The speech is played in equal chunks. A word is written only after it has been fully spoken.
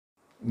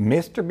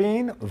Mr.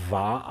 Bean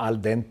va al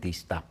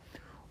dentista.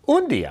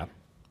 Un día,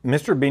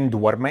 Mr. Bean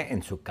duerme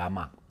en su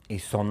cama y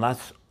son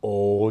las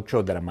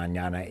 8 de la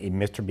mañana y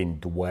Mr. Bean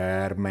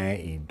duerme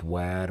y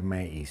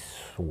duerme y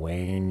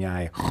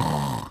sueña y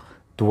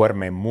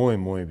duerme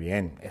muy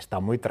bien. Está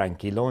muy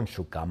tranquilo en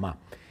su cama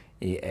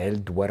y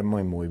él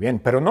duerme muy bien.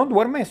 Pero no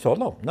duerme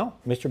solo, no.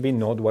 Mr. Bean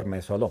no duerme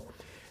solo.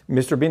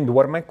 Mr. Bean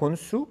duerme con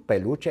su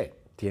peluche.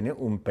 Tiene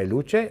un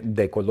peluche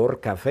de color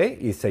café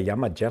y se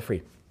llama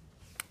Jeffrey.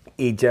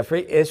 Y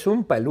Jeffrey es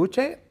un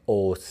peluche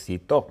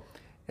osito.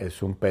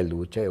 Es un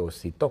peluche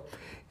osito.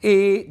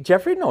 Y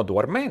Jeffrey no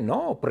duerme,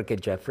 no, porque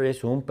Jeffrey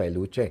es un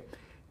peluche.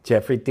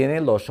 Jeffrey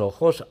tiene los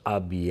ojos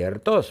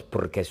abiertos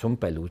porque es un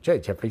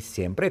peluche. Jeffrey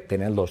siempre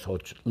tiene los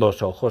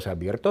ojos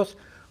abiertos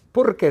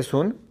porque es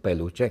un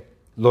peluche.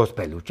 Los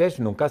peluches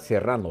nunca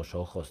cierran los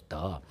ojos.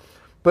 Duh.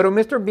 Pero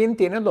Mr. Bean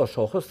tiene los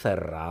ojos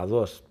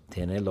cerrados.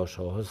 Tiene los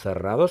ojos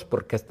cerrados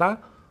porque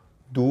está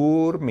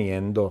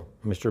durmiendo.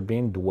 Mr.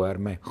 Bean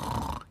duerme.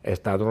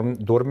 Está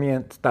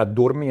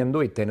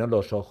durmiendo y tiene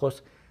los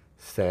ojos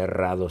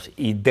cerrados.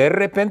 Y de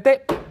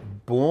repente,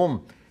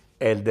 ¡boom!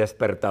 El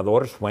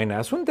despertador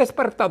suena. Es un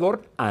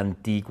despertador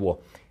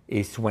antiguo.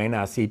 Y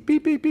suena así.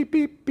 Pip, pip, pip,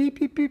 pip, pip,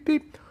 pip, pip,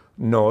 pip.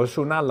 No es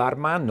una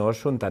alarma, no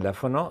es un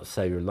teléfono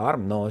celular.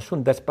 No, es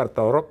un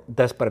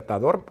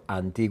despertador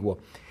antiguo.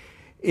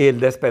 Y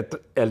el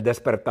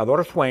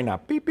despertador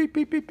suena, pip, pip,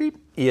 pip, pip, pip,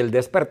 y el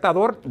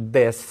despertador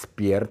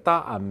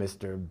despierta a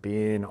Mr.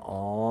 Bean.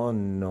 Oh,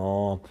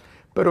 no.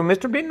 Pero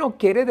Mr. Bean no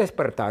quiere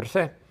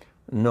despertarse,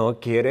 no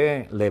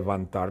quiere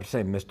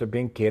levantarse. Mr.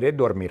 Bean quiere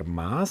dormir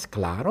más,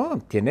 claro,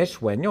 tiene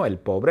sueño, el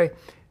pobre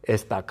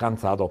está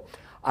cansado.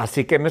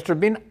 Así que Mr.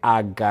 Bean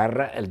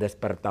agarra el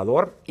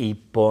despertador y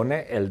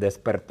pone el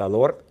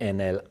despertador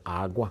en el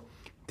agua.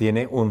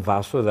 Tiene un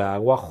vaso de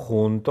agua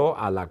junto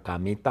a la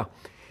camita.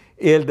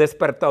 Y el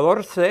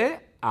despertador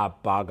se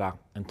apaga.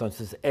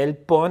 Entonces, él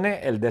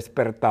pone el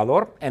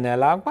despertador en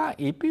el agua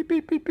y pi,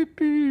 pi, pi, pi,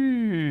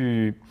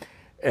 pi.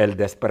 El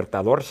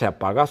despertador se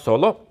apaga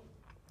solo.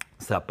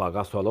 Se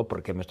apaga solo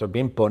porque Mr.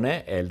 Bean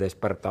pone el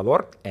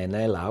despertador en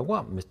el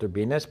agua. Mr.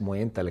 Bean es muy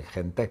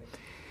inteligente.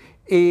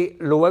 Y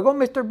luego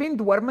Mr. Bean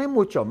duerme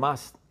mucho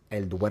más.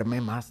 Él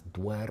duerme más,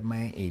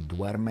 duerme y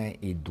duerme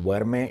y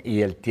duerme.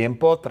 Y el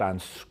tiempo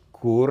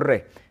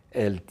transcurre.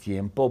 El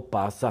tiempo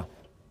pasa.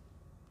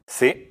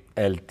 Sí.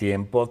 El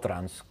tiempo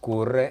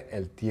transcurre,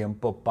 el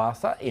tiempo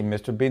pasa y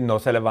Mr. Bean no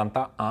se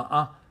levanta,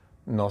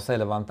 no se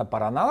levanta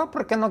para nada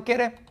porque no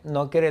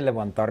quiere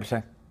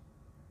levantarse.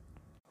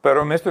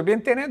 Pero Mr.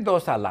 Bean tiene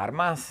dos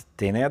alarmas,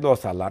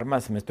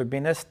 Mr.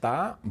 Bean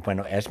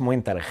es muy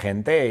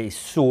inteligente y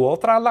su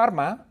otra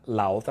alarma,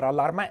 la otra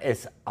alarma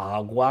es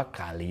agua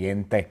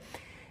caliente.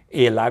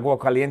 Y el agua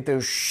caliente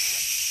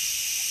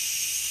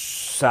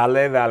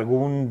sale de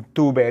alguna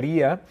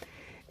tubería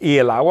y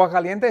el agua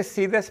caliente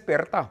sí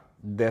despierta.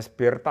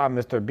 Despierta a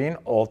Mr. Bean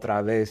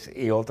otra vez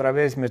y otra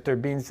vez Mr.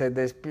 Bean se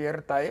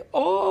despierta y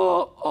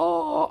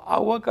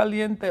agua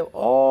caliente,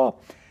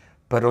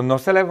 pero no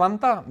se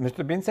levanta.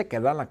 Mr. Bean se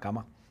queda en la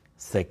cama.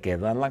 Se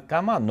queda en la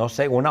cama, no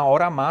sé, 1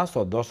 hora más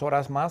o 2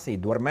 horas más y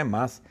duerme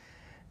más.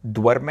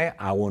 Duerme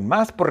aún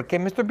más porque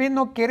Mr. Bean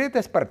no quiere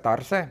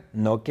despertarse,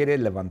 no quiere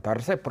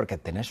levantarse porque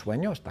tiene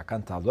sueño, está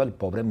cansado el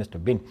pobre Mr.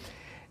 Bean.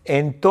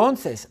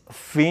 Entonces,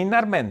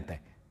 finalmente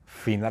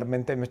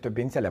Mr.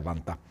 Bean se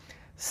levanta.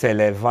 Se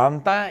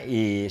levanta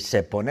y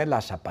se pone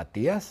las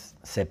zapatillas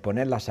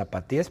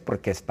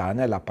porque está en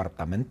el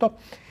apartamento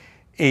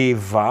y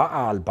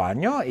va al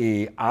baño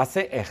y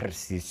hace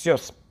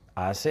ejercicios,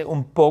 hace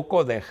un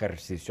poco de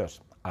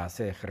ejercicios,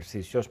 hace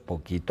ejercicios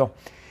poquito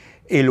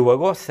y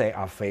luego se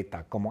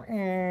afeita, como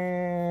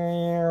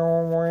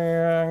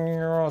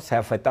se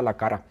afeita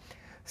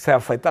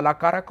la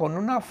cara con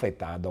una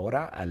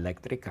afeitadora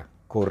eléctrica,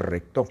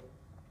 correcto.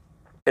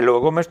 Y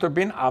luego Mr.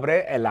 Bean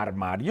abre el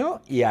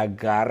armario y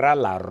agarra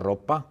la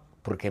ropa,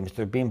 porque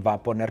Mr. Bean va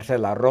a ponerse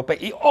la ropa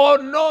y ¡oh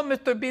no!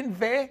 Mr. Bean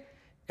ve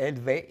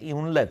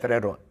un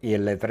letrero y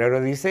el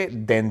letrero dice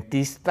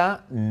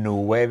dentista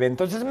 9.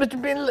 Entonces Mr.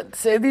 Bean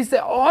se dice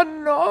 ¡oh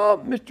no!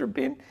 Mr.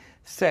 Bean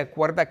se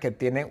acuerda que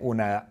tiene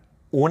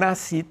una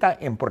cita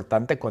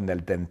importante con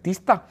el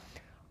dentista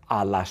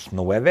a las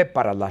 9,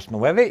 para las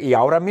 9, y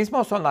ahora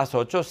mismo son las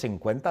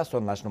 8:50,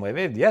 son las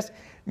 9:10.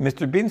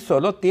 Mr. Bean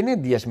solo tiene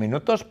 10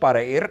 minutos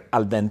para ir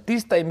al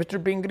dentista y Mr.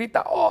 Bean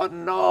grita, ¡oh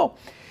no!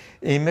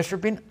 Y Mr.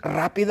 Bean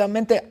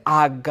rápidamente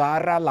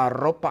agarra la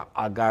ropa,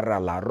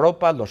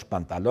 los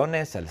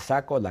pantalones, el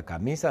saco, la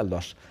camisa,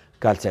 los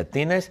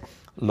calcetines,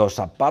 los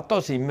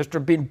zapatos y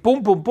Mr. Bean,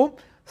 pum, pum, pum,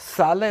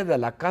 sale de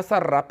la casa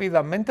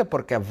rápidamente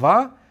porque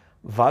va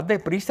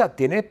deprisa,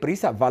 tiene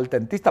prisa, va al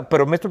dentista.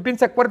 Pero Mr. Bean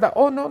se acuerda,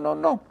 oh,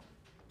 no.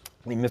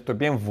 Y Mr.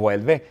 Bean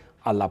vuelve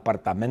al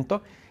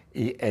apartamento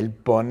y él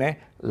pone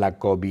la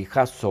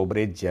cobija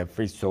sobre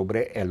Jeffrey,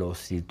 sobre el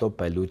osito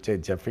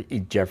peluche Jeffrey.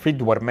 Y Jeffrey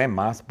duerme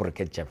más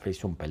porque Jeffrey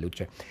es un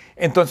peluche.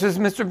 Entonces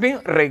Mr.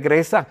 Bean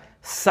regresa,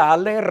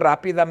 sale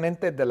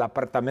rápidamente del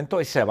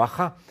apartamento y se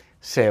baja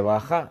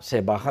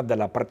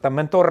del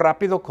apartamento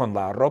rápido con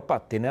la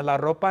ropa. Tiene la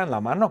ropa en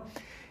la mano.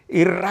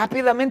 y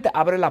rápidamente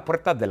abre la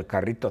puerta del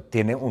carrito.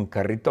 Tiene un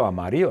carrito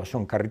amarillo, es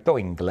un carrito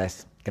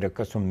inglés. Creo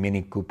que es un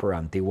Mini Cooper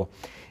antiguo.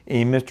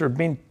 Y Mr.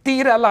 Bean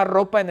tira la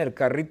ropa en el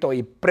carrito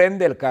y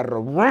prende el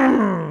carro.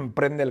 ¡Vroom!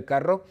 Prende el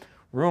carro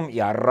y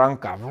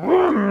arranca.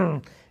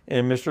 ¡Vroom!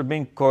 Y Mr.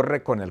 Bean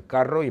corre con el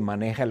carro y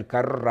maneja el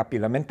carro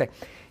rápidamente.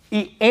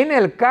 Y en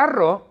el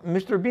carro,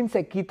 Mr. Bean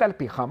se quita el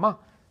pijama.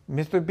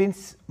 Mr. Bean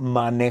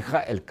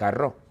maneja el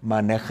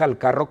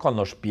carro con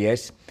los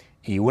pies.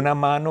 Y una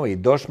mano y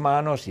dos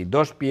manos y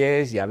dos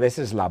pies y a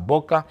veces la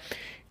boca.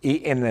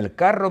 Y en el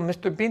carro,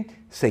 Mr. Bean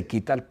se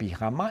quita el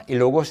pijama y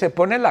luego se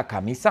pone la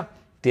camisa.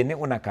 Tiene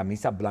una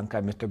camisa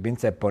blanca. Mr. Bean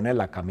se pone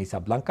la camisa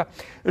blanca.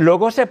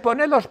 Luego se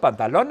pone los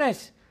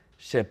pantalones.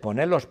 Se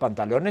pone los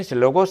pantalones y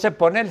luego se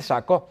pone el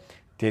saco.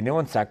 Tiene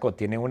un saco,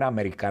 tiene una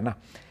americana.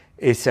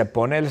 Y se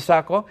pone el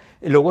saco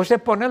y luego se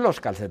pone los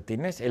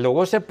calcetines y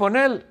luego se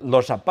pone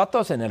los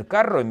zapatos en el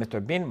carro. Y Mr.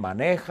 Bean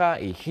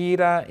maneja y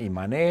gira y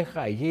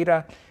maneja y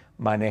gira.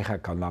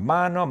 Maneja con la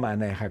mano,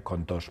 maneja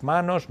con dos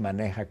manos,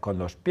 maneja con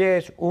los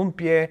pies, un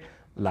pie,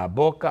 la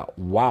boca.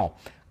 ¡Wow!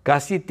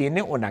 Casi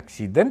tiene un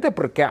accidente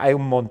porque hay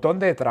un montón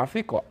de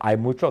tráfico, hay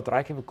mucho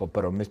tráfico,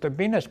 pero Mr.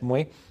 Bean es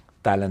muy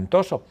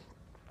talentoso.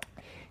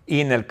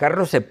 Y en el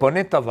carro se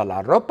pone toda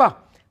la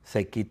ropa,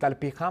 se quita el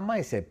pijama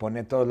y se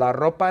pone toda la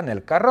ropa en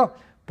el carro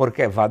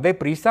porque va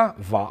deprisa,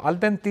 va al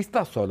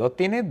dentista, solo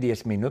tiene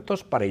 10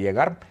 minutos para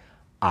llegar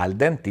al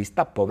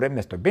dentista, pobre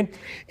Mr. Bean.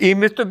 Y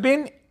Mr.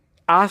 Bean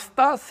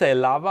hasta se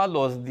lava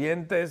los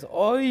dientes,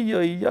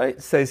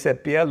 se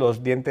cepilla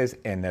los dientes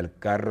en el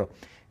carro.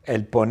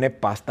 Él pone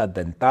pasta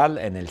dental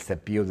en el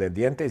cepillo de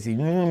dientes y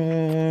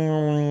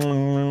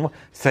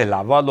se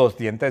lava los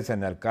dientes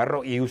en el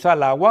carro y usa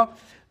el agua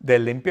de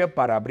limpio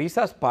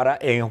parabrisas para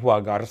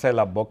enjuagarse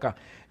la boca.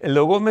 Y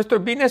luego Mr.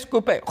 Bean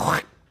escupe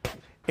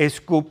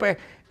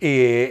y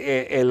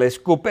el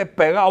escupe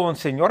pega a un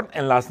señor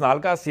en las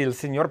nalgas y el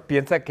señor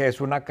piensa que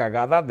es una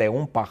cagada de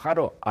un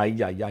pájaro.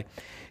 Ay.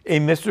 Y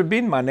Mr.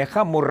 Bean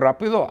maneja muy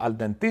rápido al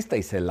dentista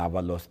y se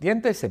lava los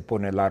dientes, se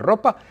pone la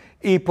ropa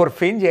y por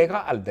fin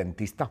llega al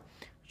dentista.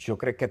 Yo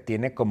creo que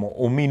tiene como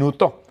un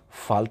minuto,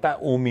 falta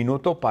un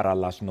minuto para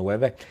las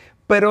 9.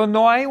 Pero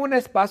no hay un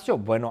espacio,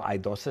 bueno, hay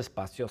 2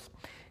 espacios.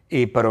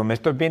 Pero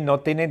Mr. Bean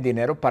no tiene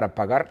dinero para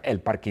pagar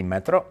el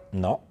parquímetro,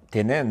 no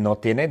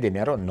tiene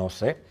dinero, no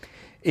sé.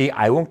 Y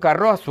hay un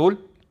carro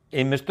azul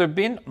y Mr.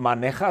 Bean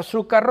maneja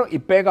su carro y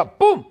pega,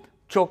 ¡pum!,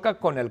 choca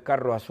con el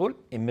carro azul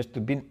y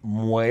Mr. Bean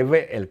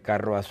mueve el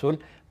carro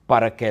azul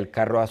para que el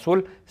carro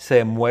azul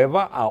se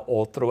mueva a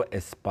otro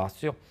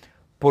espacio.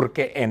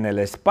 Porque en el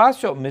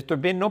espacio Mr.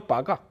 Bean no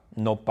paga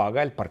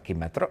el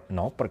parquímetro,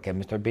 no, porque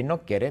Mr. Bean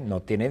no quiere, no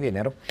tiene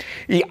dinero.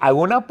 Y hay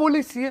una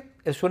policía,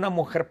 es una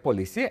mujer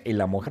policía, y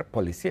la mujer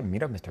policía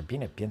mira a Mr.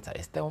 Bean y piensa,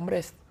 este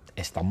hombre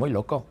está muy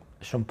loco,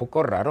 es un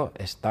poco raro,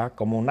 está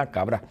como una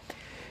cabra.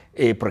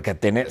 Porque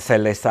se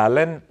le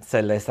sale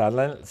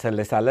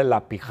la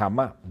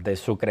pijama de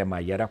su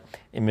cremallera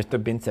y Mr.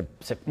 Bean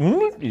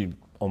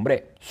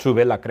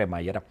sube la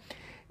cremallera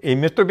y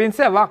Mr. Bean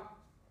se va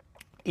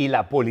y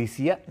la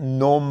policía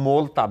no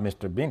multa a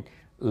Mr. Bean.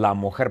 La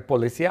mujer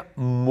policía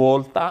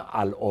multa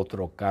al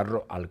otro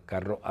carro, al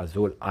carro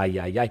azul.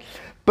 Ay.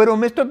 Pero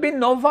Mr. Bean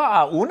no va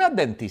a una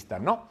dentista,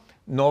 no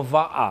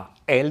va a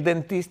el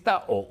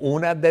dentista o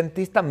una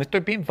dentista.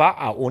 Mr. Bean va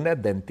a una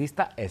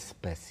dentista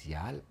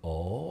especial.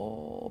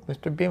 Oh,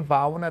 Mr. Bean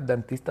va a una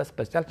dentista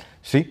especial.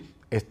 Sí,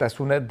 esta es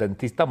una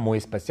dentista muy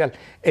especial.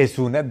 Es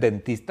una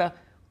dentista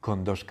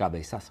con 2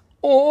 cabezas.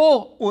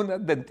 Oh, una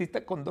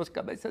dentista con 2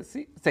 cabezas,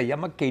 sí. Se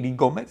llama Katy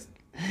Gómez.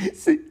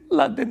 Sí,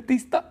 la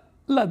dentista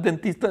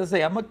se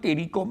llama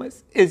Katy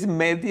Gómez. Es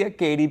media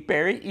Katy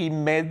Perry y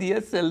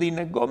media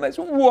Selena Gómez.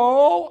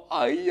 ¡Wow!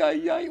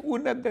 ¡Ay!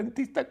 Una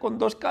dentista con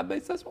 2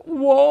 cabezas.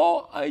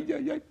 ¡Wow!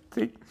 ¡Ay!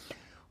 Sí.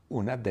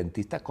 Una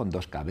dentista con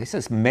 2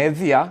 cabezas.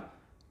 Media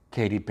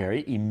Katy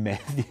Perry y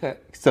media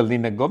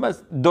Selena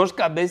Gómez. 2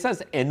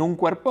 cabezas en un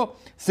cuerpo.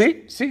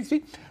 Sí.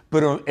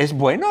 Pero es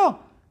bueno.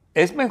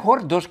 Es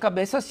mejor. 2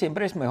 cabezas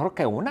siempre es mejor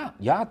que una.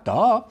 Ya,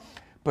 duh.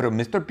 Pero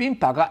Mr. Bean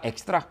paga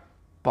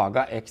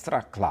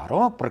extra,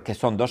 claro, porque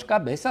son 2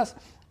 cabezas.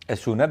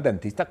 Es una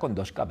dentista con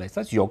 2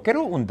 cabezas. Yo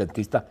quiero un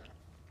dentista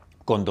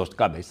con 2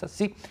 cabezas,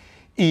 sí.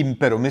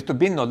 Pero Mr.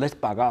 Bean no les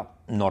paga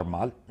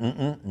normal.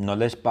 No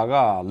les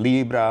paga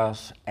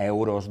libras,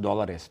 euros,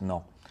 dólares,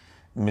 no.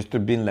 Mr.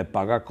 Bean le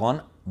paga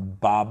con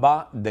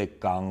baba de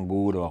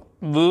canguro.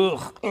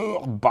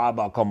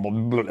 Baba, como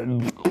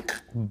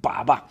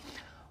baba.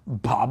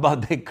 Baba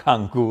de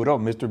canguro.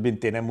 Mr. Bean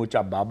tiene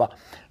mucha baba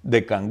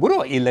de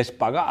canguro y les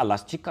paga a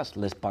las chicas,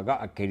 les paga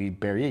a Katy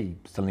Perry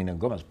y Selena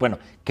Gómez. Bueno,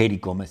 Katy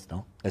Gómez,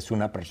 ¿no? Es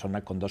una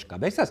persona con 2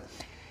 cabezas.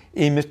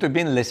 Y Mr.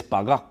 Bean les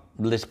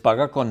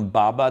paga con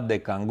baba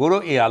de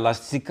canguro y a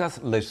las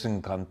chicas les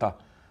encanta.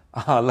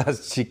 A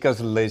las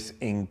chicas les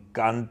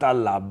encanta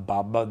la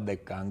baba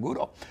de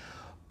canguro.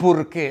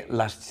 Porque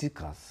las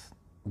chicas,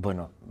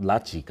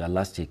 las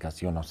chicas,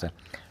 yo no sé,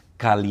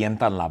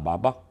 calientan la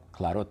baba.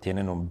 Claro,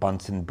 tienen un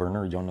Bunsen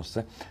burner, yo no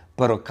sé.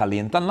 Pero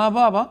calientan la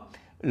baba,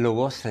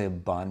 luego se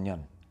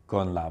bañan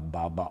con la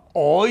baba.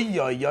 Hoy,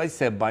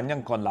 se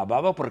bañan con la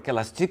baba porque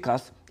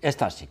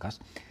estas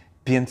chicas,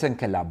 piensan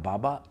que la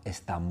baba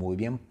está muy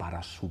bien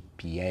para su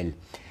piel.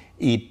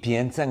 Y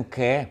piensan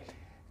que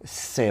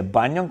se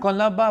bañan con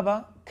la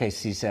baba, que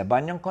si se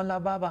bañan con la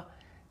baba,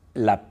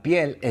 la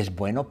piel es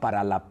bueno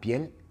para la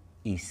piel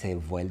y se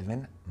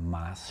vuelven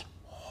más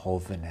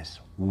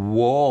jóvenes.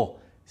 ¡Wow!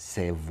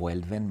 Se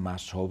vuelven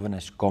más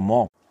jóvenes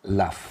como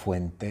la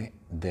fuente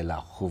de la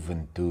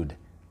juventud.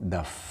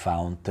 The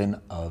Fountain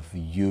of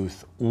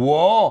Youth.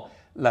 ¡Wow!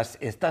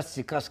 Estas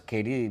chicas,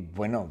 Katy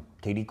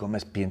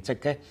Gómez piensa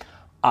que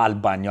al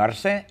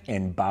bañarse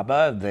en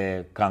baba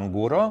de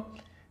canguro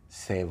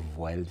se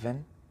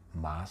vuelven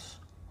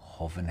más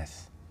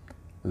jóvenes.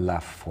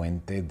 La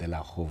fuente de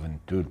la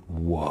juventud.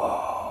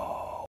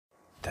 ¡Wow!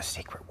 The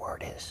secret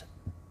word is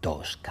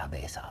dos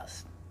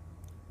cabezas.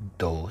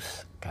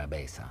 Dos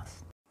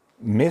cabezas.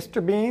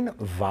 Mr. Bean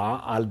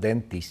va al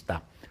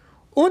dentista.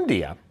 Un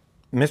día,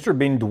 Mr.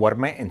 Bean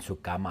duerme en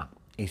su cama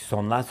y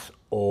son las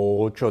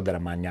 8 de la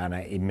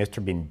mañana y Mr.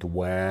 Bean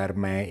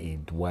duerme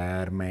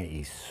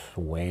y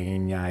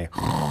sueña y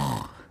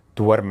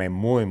duerme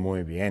muy,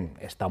 muy bien.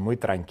 Está muy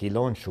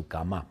tranquilo en su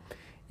cama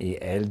y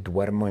él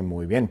duerme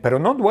muy bien. Pero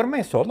no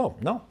duerme solo,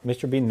 no.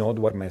 Mr. Bean no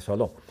duerme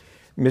solo.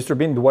 Mr.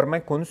 Bean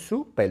duerme con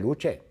su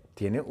peluche.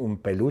 Tiene un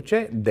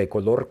peluche de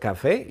color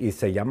café y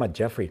se llama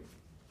Jeffrey.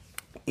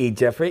 Y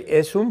Jeffrey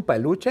es un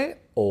peluche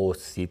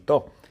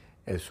osito.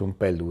 Es un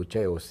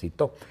peluche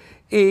osito.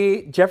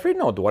 Y Jeffrey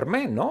no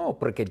duerme, no,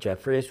 porque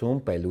Jeffrey es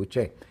un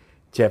peluche.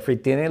 Jeffrey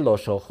tiene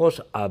los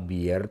ojos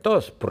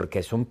abiertos porque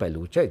es un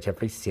peluche.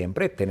 Jeffrey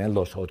siempre tiene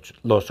los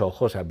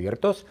ojos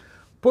abiertos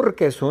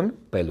porque es un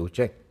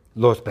peluche.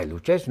 Los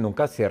peluches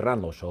nunca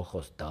cierran los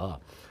ojos. Duh.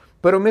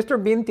 Pero Mr.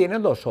 Bean tiene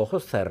los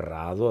ojos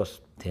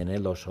cerrados. Tiene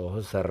los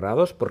ojos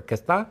cerrados porque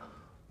está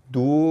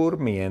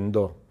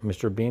durmiendo.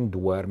 Mr. Bean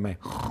duerme.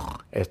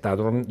 Está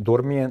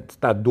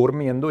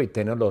durmiendo y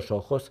tiene los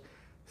ojos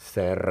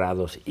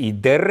cerrados. Y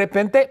de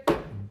repente,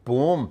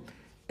 ¡boom!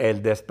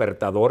 El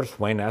despertador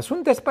suena. Es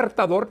un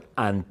despertador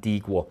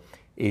antiguo.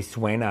 Y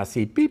suena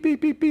así. Pip,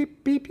 pip, pip,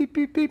 pip, pip, pip,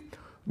 pip, pip.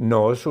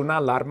 No es una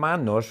alarma,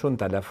 no es un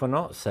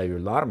teléfono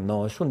celular.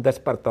 No, es un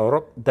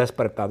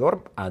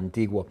despertador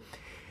antiguo.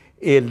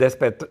 Y el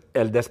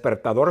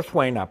despertador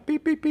suena.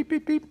 Pip, pip, pip,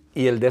 pip, pip.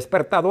 Y el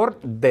despertador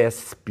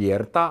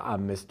despierta a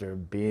Mr.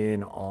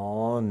 Bean.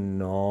 Oh,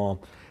 no.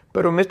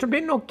 Pero Mr.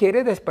 Bean no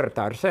quiere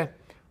despertarse,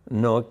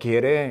 no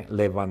quiere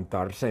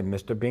levantarse.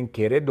 Mr. Bean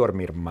quiere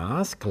dormir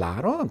más,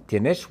 claro,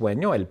 tiene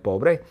sueño, el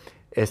pobre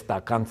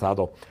está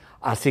cansado.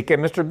 Así que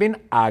Mr.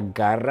 Bean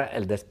agarra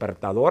el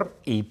despertador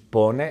y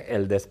pone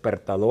el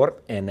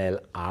despertador en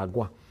el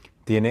agua.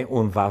 Tiene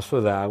un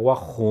vaso de agua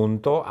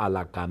junto a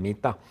la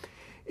camita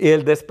y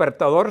el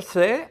despertador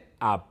se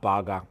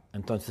apaga.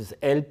 Entonces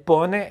él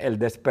pone el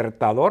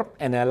despertador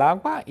en el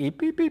agua y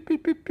pi, pi, pi,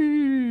 pi,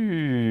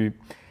 pi.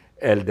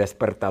 El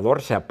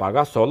despertador se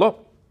apaga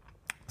solo.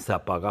 Se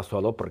apaga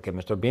solo porque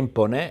Mr. Bean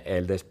pone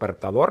el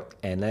despertador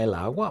en el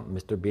agua.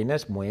 Mr. Bean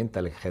es muy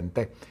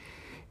inteligente.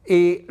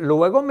 Y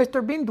luego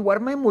Mr. Bean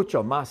duerme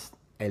mucho más.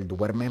 Él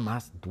duerme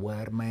más,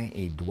 duerme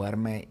y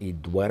duerme y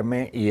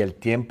duerme. Y el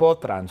tiempo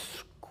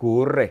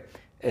transcurre.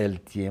 El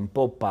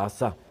tiempo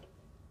pasa.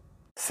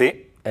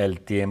 Sí,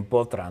 el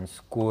tiempo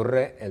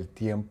transcurre, el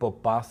tiempo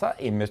pasa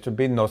y Mr.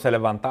 Bean no se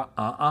levanta.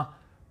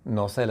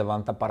 No se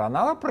levanta para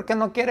nada porque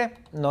no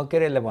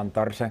quiere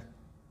levantarse.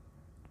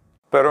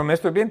 Pero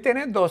Mr. Bean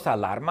tiene dos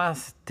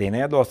alarmas.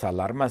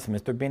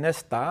 Mr. Bean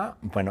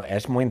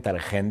es muy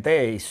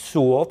inteligente y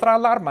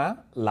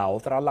la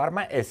otra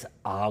alarma es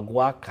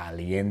agua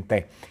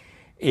caliente.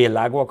 Y el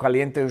agua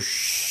caliente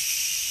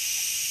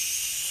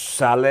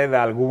sale de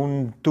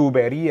alguna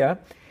tubería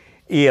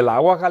y el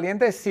agua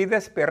caliente sí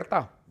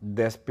despierta.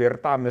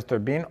 Despierta a Mr.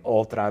 Bean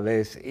otra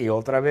vez y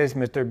otra vez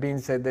Mr. Bean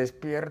se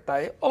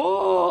despierta y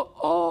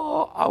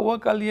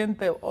agua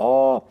caliente,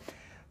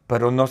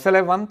 pero no se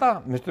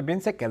levanta. Mr. Bean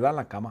se queda en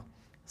la cama.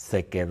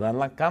 Se queda en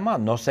la cama,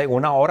 no sé,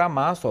 1 hora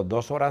más o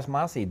 2 horas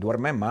más y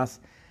duerme más.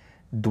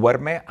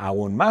 Duerme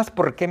aún más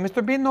porque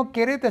Mr. Bean no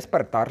quiere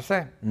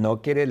despertarse,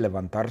 no quiere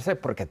levantarse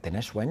porque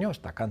tiene sueño,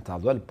 está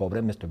cansado el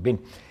pobre Mr. Bean.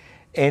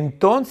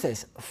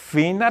 Entonces,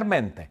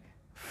 finalmente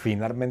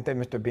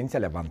Mr. Bean se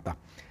levanta.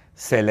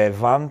 Se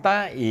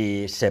levanta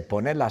y se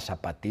pone las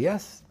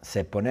zapatillas.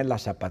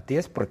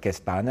 Porque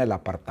está en el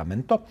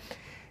apartamento.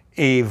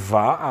 Y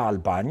va al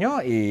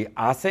baño y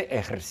hace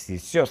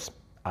ejercicios.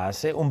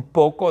 Hace un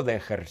poco de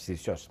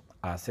ejercicios.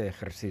 Hace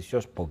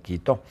ejercicios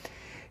poquito.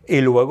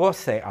 Y luego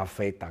se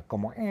afeita.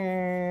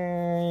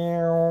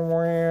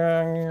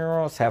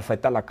 Se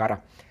afeita la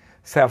cara.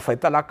 Se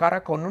afeita la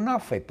cara con una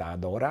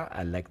afeitadora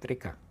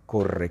eléctrica.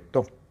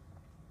 Correcto.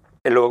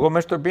 Y luego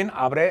Mr. Bean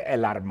abre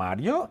el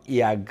armario y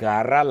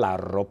agarra la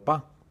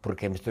ropa,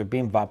 porque Mr.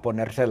 Bean va a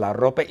ponerse la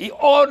ropa y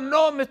 ¡oh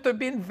no! Mr.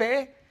 Bean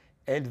ve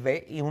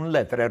un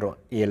letrero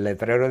y el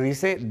letrero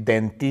dice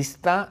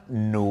dentista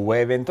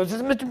 9.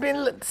 Entonces Mr.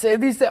 Bean se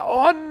dice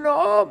 ¡oh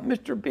no!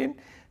 Mr. Bean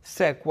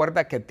se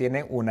acuerda que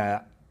tiene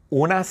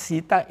una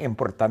cita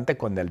importante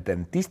con el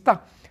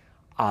dentista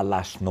a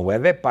las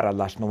 9 para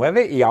las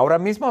 9 y ahora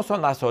mismo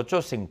son las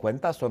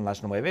 8:50, son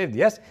las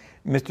 9:10.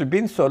 Mr.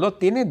 Bean solo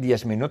tiene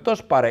 10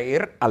 minutos para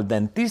ir al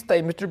dentista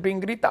y Mr. Bean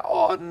grita,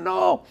 ¡oh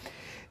no!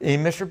 Y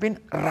Mr. Bean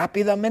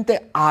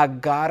rápidamente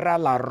agarra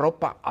la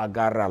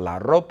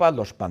ropa,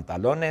 los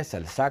pantalones,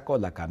 el saco,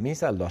 la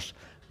camisa, los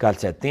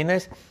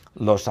calcetines,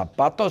 los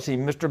zapatos y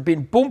Mr.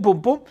 Bean, pum, pum,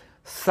 pum,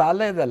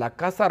 sale de la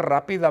casa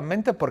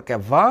rápidamente porque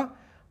va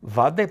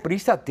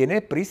deprisa,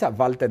 tiene prisa,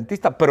 va al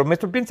dentista. Pero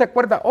Mr. Bean se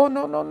acuerda, oh,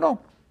 no, no,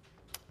 no.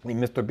 Y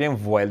Mr.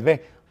 Bean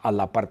vuelve al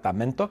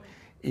apartamento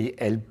y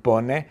él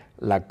pone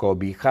la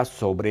cobija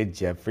sobre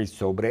Jeffrey,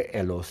 sobre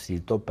el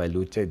osito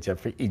peluche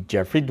Jeffrey. Y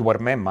Jeffrey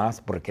duerme más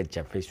porque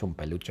Jeffrey es un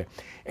peluche.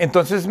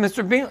 Entonces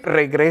Mr. Bean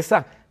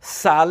regresa,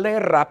 sale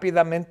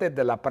rápidamente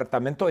del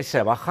apartamento y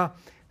se baja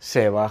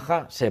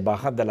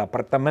del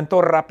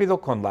apartamento rápido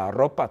con la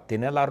ropa.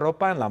 Tiene la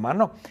ropa en la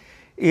mano.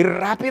 Y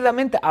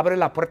rápidamente abre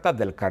la puerta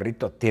del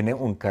carrito. Tiene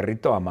un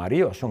carrito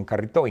amarillo, es un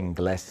carrito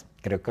inglés.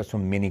 Creo que es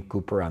un Mini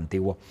Cooper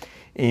antiguo.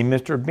 Y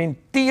Mr. Bean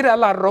tira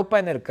la ropa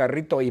en el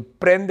carrito y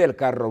prende el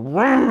carro.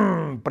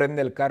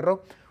 Prende el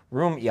carro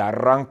y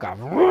arranca.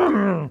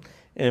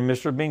 Y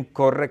Mr. Bean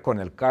corre con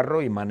el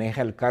carro y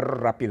maneja el carro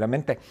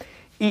rápidamente.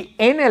 Y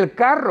en el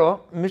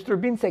carro, Mr.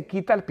 Bean se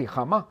quita el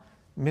pijama.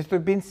 Mr.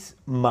 Bean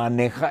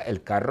maneja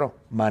el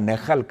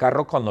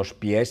carro con los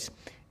pies.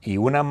 Y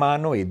una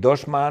mano, y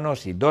dos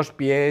manos, y dos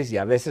pies, y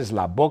a veces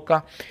la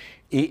boca.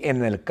 Y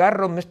en el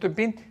carro, Mr.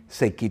 Bean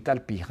se quita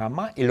el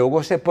pijama y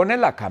luego se pone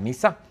la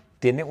camisa.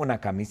 Tiene una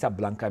camisa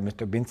blanca,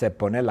 Mr. Bean se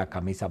pone la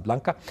camisa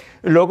blanca.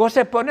 Luego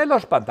se pone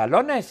los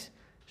pantalones.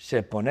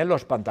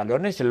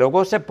 Y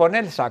luego se pone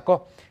el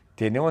saco.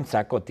 Tiene un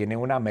saco, tiene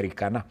una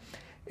americana.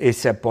 Y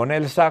se pone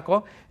el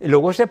saco, y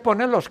luego se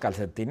pone los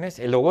calcetines,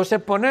 y luego se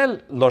pone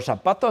los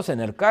zapatos en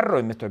el carro.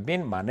 Y Mr.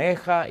 Bean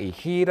maneja y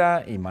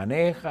gira, y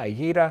maneja y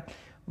gira.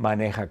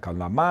 Maneja con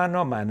la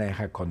mano,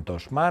 maneja con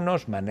dos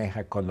manos,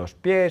 maneja con los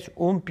pies,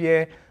 un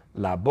pie,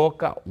 la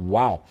boca.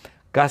 ¡Wow!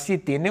 Casi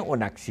tiene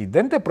un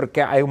accidente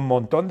porque hay un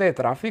montón de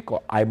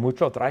tráfico, hay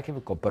mucho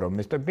tráfico, pero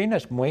Mr. Bean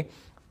es muy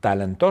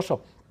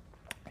talentoso.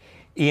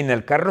 Y en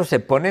el carro se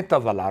pone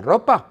toda la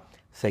ropa,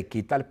 se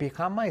quita el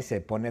pijama y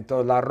se pone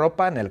toda la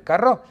ropa en el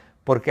carro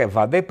porque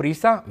va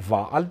deprisa,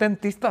 va al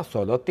dentista,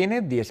 solo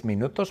tiene 10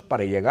 minutos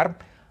para llegar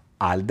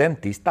al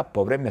dentista,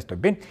 pobre Mr.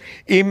 Bean.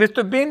 Y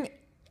Mr. Bean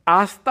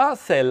hasta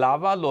se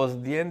lava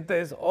los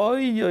dientes,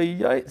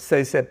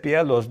 se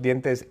cepilla los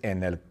dientes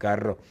en el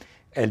carro.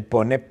 Él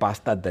pone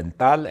pasta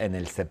dental en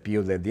el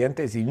cepillo de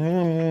dientes y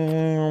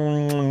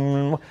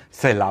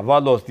se lava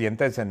los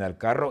dientes en el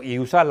carro y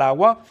usa el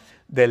agua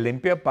de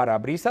limpia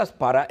parabrisas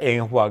para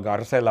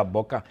enjuagarse la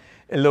boca.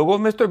 Y luego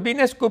Mr. Bean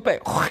escupe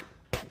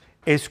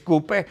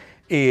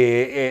y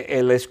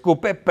el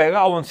escupe pega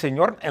a un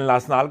señor en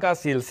las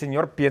nalgas y el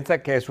señor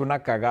piensa que es una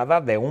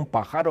cagada de un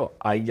pájaro.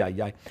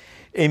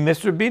 Y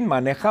Mr. Bean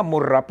maneja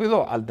muy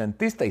rápido al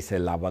dentista y se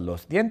lava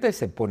los dientes,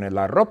 se pone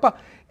la ropa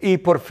y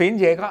por fin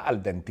llega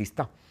al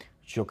dentista.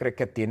 Yo creo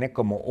que tiene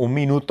como un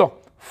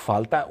minuto,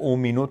 falta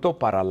un minuto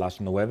para las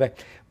 9.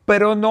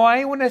 Pero no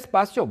hay un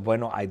espacio,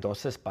 bueno, hay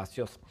 2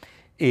 espacios.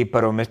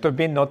 Pero Mr.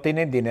 Bean no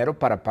tiene dinero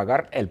para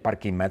pagar el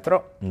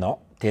parquímetro,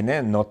 no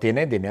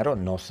tiene dinero,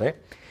 no sé.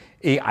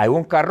 Y hay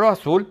un carro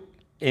azul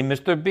y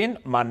Mr. Bean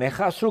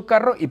maneja su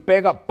carro y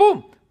pega,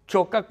 ¡pum!,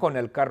 choca con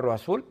el carro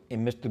azul y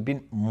Mr.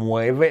 Bean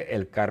mueve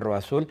el carro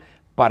azul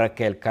para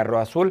que el carro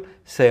azul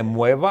se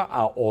mueva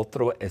a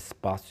otro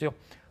espacio.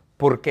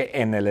 Porque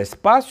en el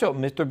espacio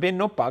Mr. Bean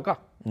no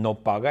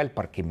paga el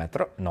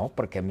parquímetro, no,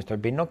 porque Mr.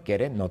 Bean no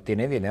quiere, no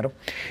tiene dinero.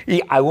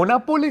 Y hay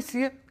una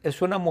policía,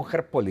 es una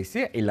mujer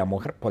policía, y la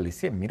mujer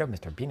policía mira a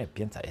Mr. Bean y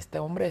piensa, este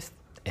hombre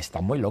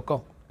está muy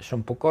loco, es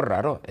un poco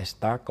raro,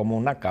 está como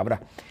una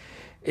cabra.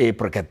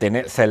 Porque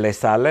se le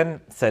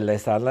sale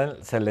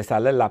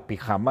la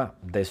pijama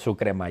de su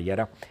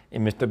cremallera y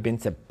Mr. Bean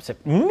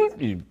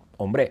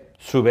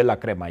sube la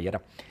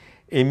cremallera.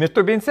 Y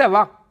Mr. Bean se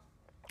va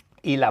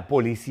y la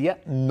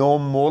policía no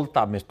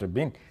multa a Mr.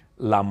 Bean.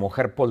 La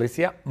mujer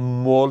policía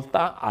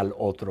multa al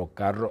otro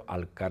carro,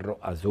 al carro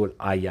azul.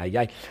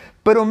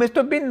 Pero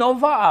Mr. Bean no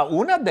va a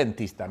una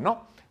dentista,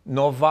 no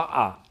va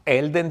a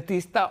el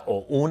dentista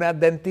o una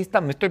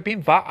dentista. Mr.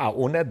 Bean va a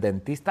una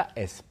dentista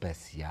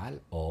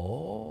especial.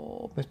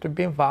 Mr.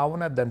 Bean va a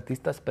una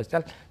dentista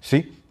especial.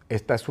 Sí,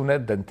 esta es una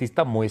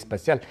dentista muy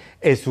especial.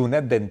 Es una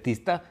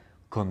dentista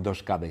con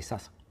 2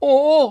 cabezas.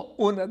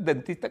 Una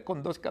dentista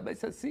con 2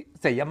 cabezas, sí.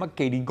 Se llama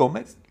Katy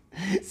Gómez.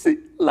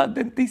 Sí, la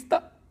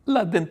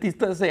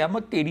dentista se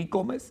llama Katy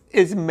Gómez.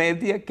 Es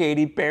media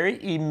Katy Perry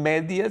y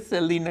media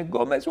Selena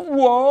Gómez.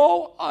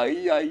 ¡Wow!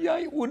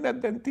 Una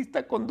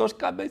dentista con 2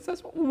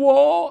 cabezas.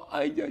 ¡Wow!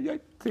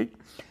 Sí.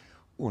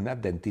 Una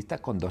dentista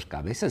con 2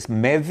 cabezas.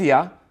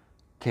 Media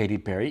Katy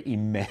Perry y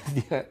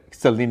media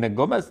Selena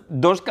Gómez.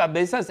 2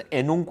 cabezas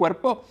en un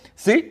cuerpo.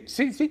 Sí.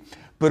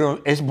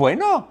 Pero es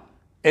bueno.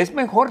 Es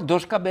mejor.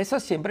 2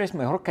 cabezas siempre es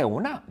mejor que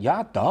una.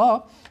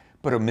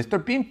 Pero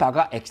Mr. Bean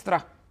paga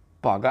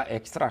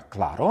extra,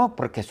 claro,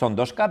 porque son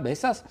 2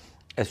 cabezas.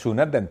 Es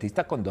una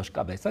dentista con 2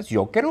 cabezas.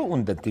 Yo quiero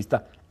un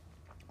dentista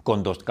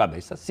con dos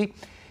cabezas, sí.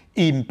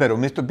 Pero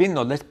Mr. Bean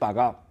no les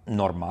paga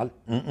normal,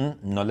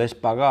 no les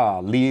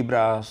paga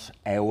libras,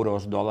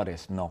 euros,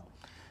 dólares, no.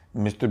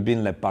 Mr.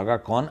 Bean le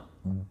paga con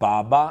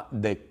baba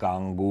de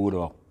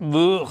canguro.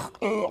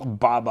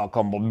 Baba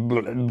como...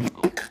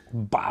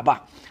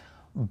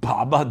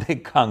 Baba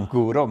de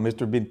canguro.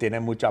 Mr. Bean tiene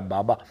mucha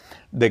baba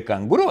de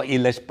canguro y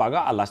les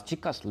paga a las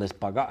chicas, les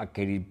paga a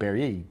Katy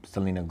Perry y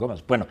Selena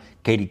Gomez. Bueno,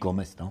 Katy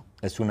Gomez, ¿no?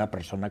 Es una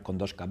persona con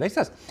dos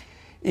cabezas.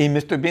 Y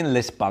Mr. Bean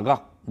les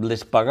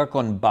paga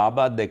con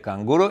baba de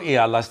canguro y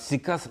a las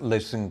chicas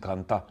les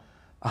encanta.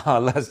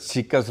 A las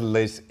chicas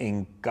les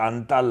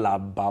encanta la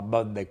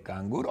baba de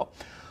canguro.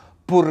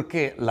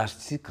 Porque las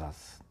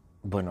chicas,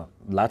 bueno,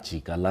 las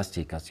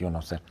chicas, yo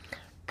no sé,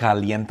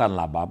 calientan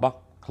la baba.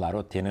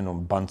 Claro, tienen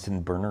un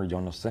Bunsen burner, yo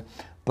no sé.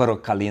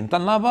 Pero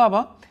calientan la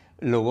baba,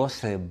 luego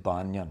se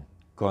bañan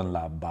con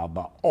la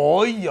baba.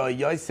 ¡Ay,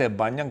 ay, ay! Se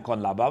bañan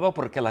con la baba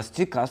porque las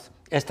chicas,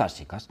 estas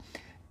chicas,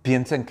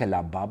 piensan que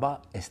la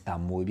baba está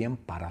muy bien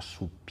para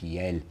su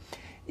piel.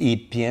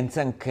 Y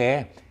piensan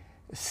que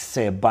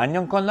se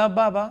bañan con la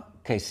baba,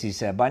 que si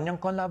se bañan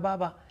con la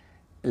baba,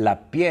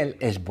 la piel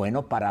es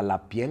bueno para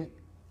la piel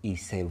y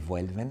se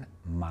vuelven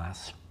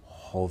más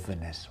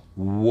jóvenes.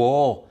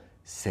 ¡Wow!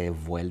 Se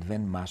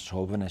vuelven más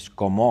jóvenes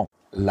como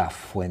la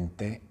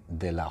fuente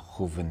de la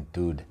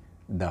juventud.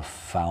 The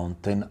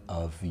Fountain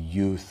of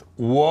Youth.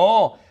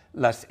 ¡Wow!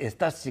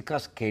 Estas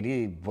chicas,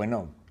 Katy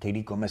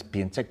Gómez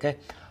piensa que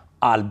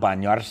al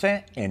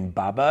bañarse en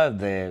baba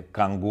de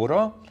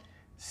canguro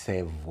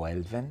se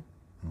vuelven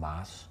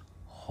más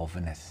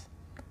jóvenes.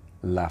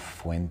 La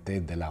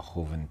fuente de la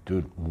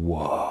juventud.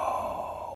 ¡Wow!